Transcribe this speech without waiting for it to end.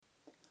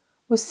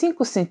Os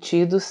Cinco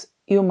Sentidos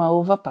e uma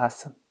uva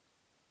passa.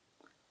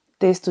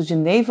 Texto de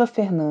Neiva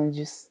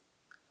Fernandes.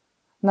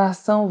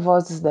 Narração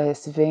Vozes da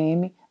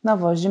SVM, na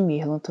voz de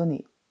Mirla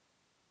Antony.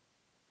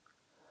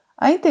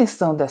 A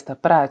intenção desta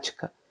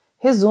prática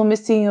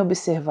resume-se em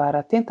observar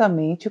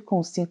atentamente com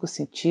os cinco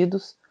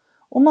sentidos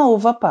uma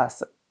uva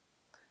passa,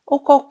 ou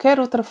qualquer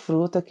outra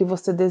fruta que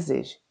você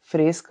deseje,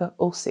 fresca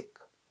ou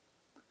seca,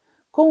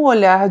 com o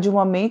olhar de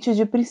uma mente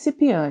de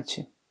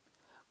principiante,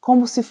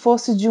 como se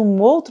fosse de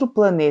um outro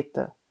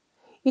planeta,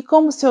 e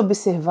como se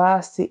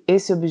observasse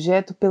esse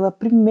objeto pela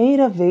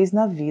primeira vez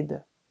na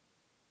vida.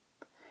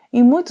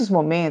 Em muitos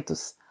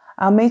momentos,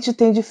 a mente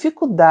tem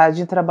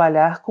dificuldade em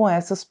trabalhar com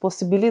essas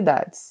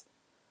possibilidades.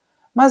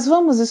 Mas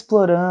vamos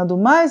explorando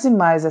mais e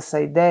mais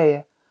essa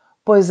ideia,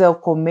 pois é o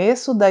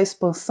começo da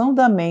expansão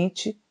da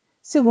mente,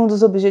 segundo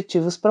os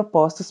objetivos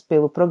propostos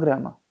pelo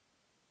programa.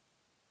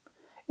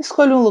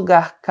 Escolha um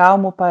lugar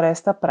calmo para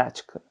esta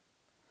prática.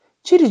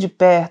 Tire de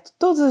perto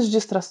todas as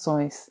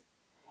distrações,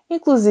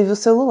 inclusive o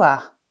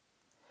celular,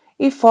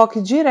 e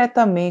foque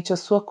diretamente a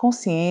sua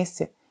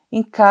consciência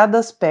em cada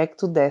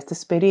aspecto desta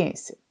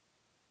experiência.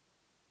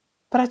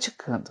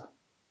 Praticando.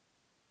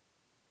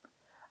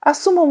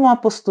 Assuma uma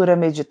postura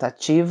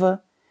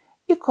meditativa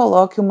e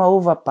coloque uma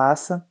uva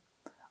passa,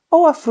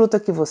 ou a fruta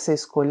que você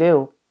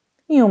escolheu,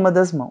 em uma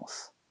das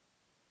mãos.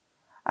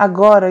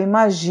 Agora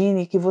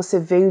imagine que você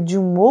veio de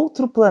um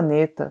outro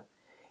planeta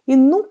e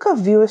nunca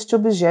viu este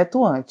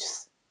objeto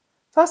antes.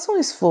 Faça um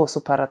esforço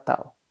para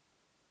tal.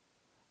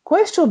 Com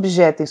este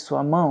objeto em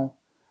sua mão,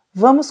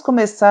 vamos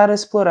começar a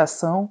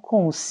exploração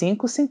com os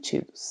cinco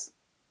sentidos.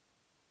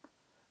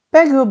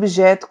 Pegue o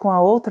objeto com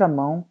a outra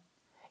mão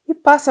e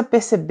passe a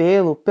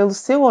percebê-lo pelo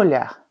seu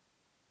olhar.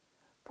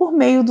 Por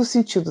meio do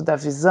sentido da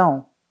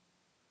visão,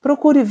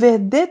 procure ver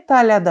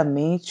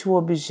detalhadamente o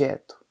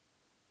objeto,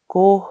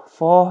 cor,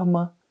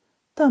 forma,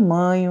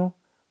 tamanho,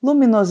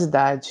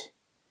 luminosidade,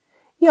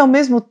 e ao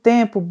mesmo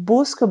tempo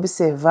busque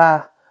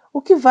observar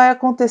o que vai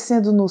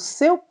acontecendo no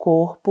seu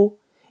corpo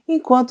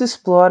enquanto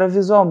explora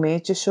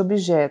visualmente este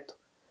objeto,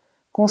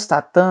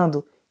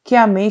 constatando que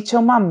a mente é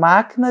uma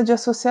máquina de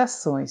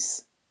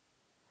associações.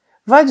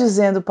 Vá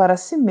dizendo para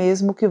si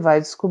mesmo o que vai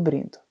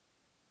descobrindo.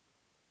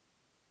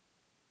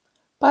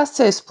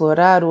 Passe a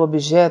explorar o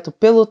objeto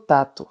pelo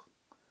tato,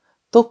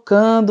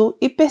 tocando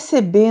e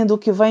percebendo o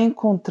que vai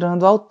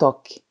encontrando ao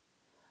toque.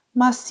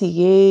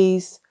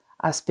 Maciez,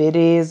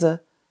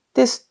 aspereza,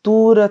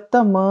 textura,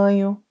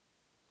 tamanho.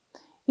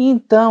 E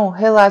então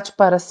relate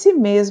para si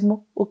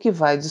mesmo o que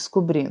vai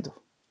descobrindo.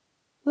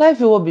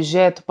 Leve o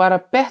objeto para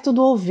perto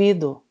do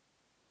ouvido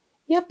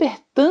e,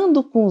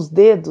 apertando com os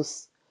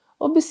dedos,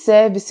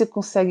 observe se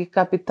consegue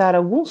captar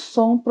algum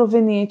som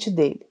proveniente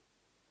dele.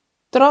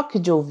 Troque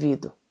de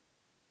ouvido.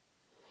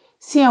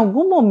 Se em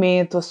algum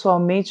momento a sua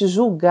mente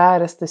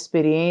julgar esta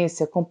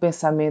experiência com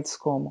pensamentos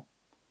como: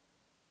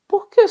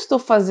 por que eu estou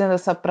fazendo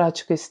essa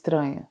prática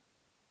estranha?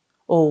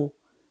 Ou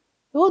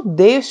eu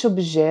odeio este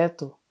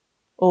objeto?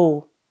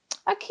 Ou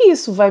a que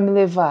isso vai me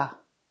levar?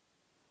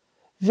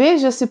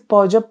 Veja se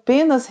pode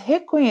apenas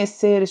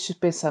reconhecer este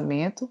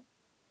pensamento,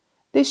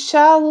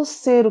 deixá-los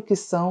ser o que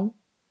são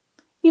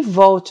e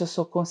volte a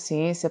sua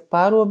consciência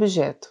para o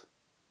objeto.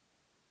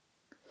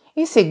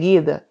 Em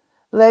seguida,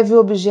 leve o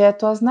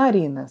objeto às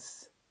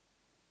narinas.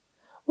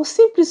 O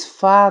simples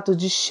fato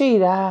de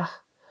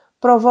cheirar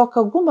provoca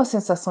alguma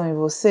sensação em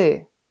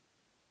você?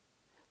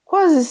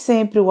 Quase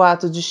sempre o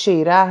ato de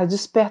cheirar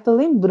desperta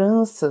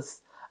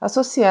lembranças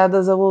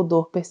associadas ao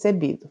odor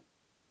percebido.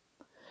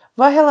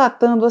 Vá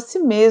relatando a si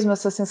mesmo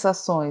essas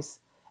sensações,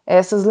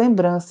 essas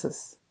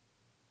lembranças.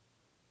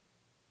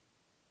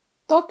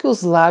 Toque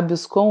os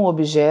lábios com o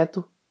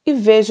objeto e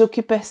veja o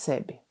que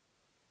percebe.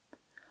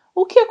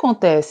 O que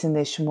acontece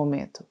neste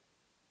momento?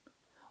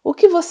 O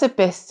que você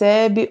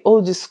percebe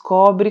ou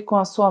descobre com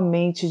a sua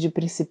mente de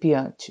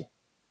principiante?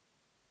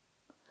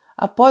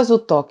 Após o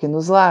toque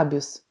nos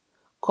lábios,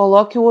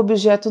 coloque o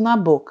objeto na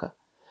boca,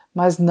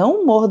 mas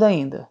não morda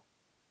ainda.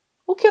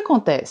 O que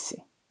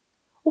acontece?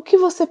 O que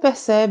você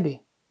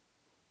percebe?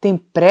 Tem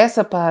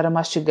pressa para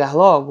mastigar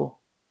logo?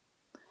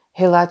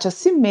 Relate a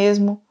si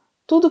mesmo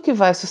tudo o que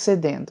vai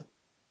sucedendo.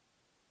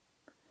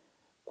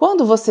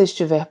 Quando você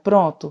estiver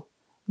pronto,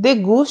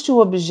 deguste o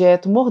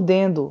objeto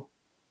mordendo-o,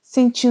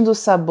 sentindo os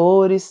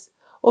sabores,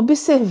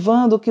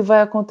 observando o que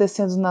vai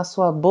acontecendo na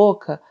sua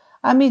boca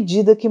à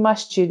medida que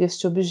mastiga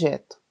este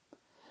objeto.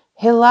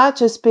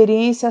 Relate a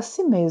experiência a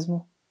si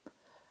mesmo.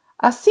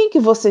 Assim que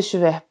você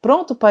estiver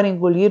pronto para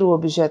engolir o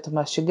objeto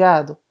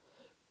mastigado,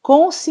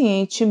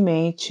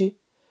 conscientemente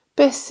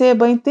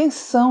perceba a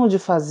intenção de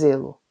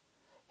fazê-lo,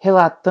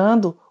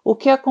 relatando o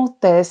que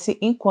acontece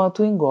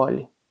enquanto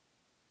engole.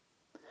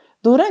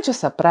 Durante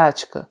essa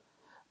prática,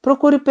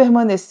 procure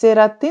permanecer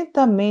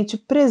atentamente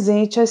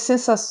presente às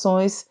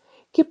sensações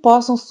que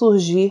possam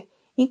surgir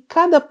em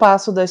cada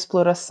passo da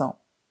exploração.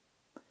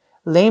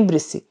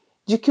 Lembre-se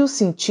de que os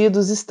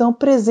sentidos estão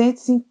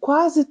presentes em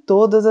quase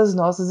todas as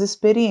nossas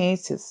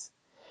experiências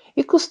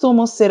e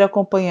costumam ser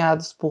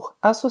acompanhados por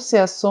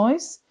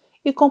associações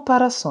e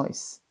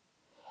comparações.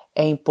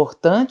 É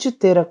importante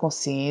ter a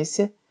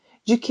consciência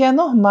de que é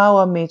normal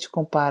a mente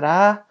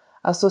comparar,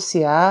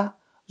 associar,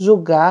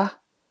 julgar,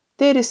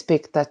 ter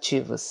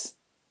expectativas.